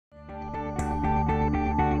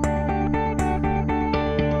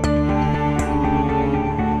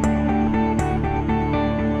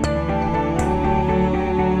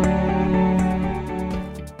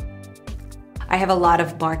have a lot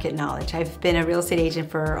of market knowledge. I've been a real estate agent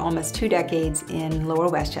for almost 2 decades in Lower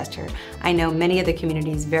Westchester. I know many of the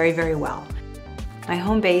communities very, very well. My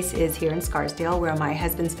home base is here in Scarsdale, where my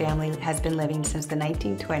husband's family has been living since the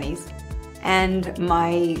 1920s. And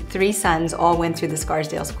my 3 sons all went through the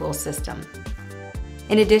Scarsdale school system.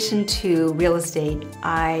 In addition to real estate,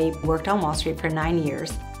 I worked on Wall Street for 9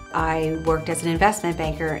 years. I worked as an investment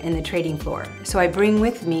banker in the trading floor. So I bring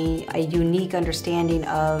with me a unique understanding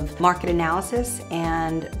of market analysis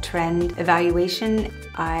and trend evaluation.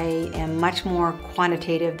 I am much more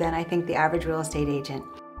quantitative than I think the average real estate agent.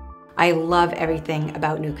 I love everything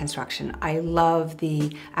about new construction. I love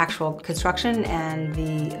the actual construction and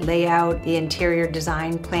the layout, the interior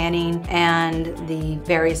design planning, and the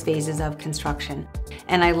various phases of construction.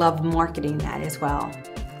 And I love marketing that as well.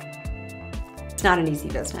 It's not an easy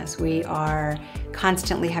business. We are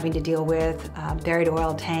constantly having to deal with buried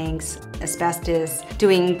oil tanks, asbestos,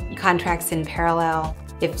 doing contracts in parallel.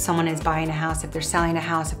 If someone is buying a house, if they're selling a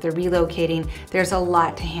house, if they're relocating, there's a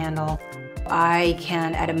lot to handle. I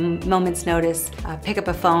can, at a moment's notice, pick up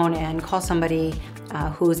a phone and call somebody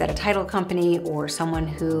who's at a title company or someone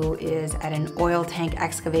who is at an oil tank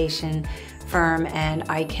excavation firm, and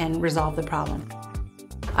I can resolve the problem.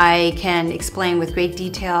 I can explain with great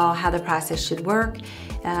detail how the process should work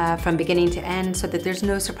from beginning to end so that there's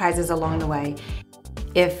no surprises along the way.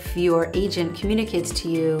 If your agent communicates to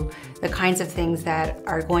you the kinds of things that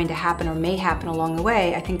are going to happen or may happen along the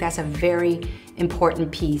way, I think that's a very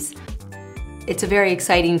important piece. It's a very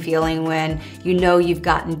exciting feeling when you know you've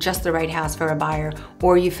gotten just the right house for a buyer,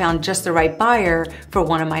 or you found just the right buyer for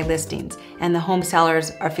one of my listings. And the home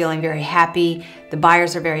sellers are feeling very happy, the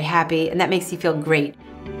buyers are very happy, and that makes you feel great.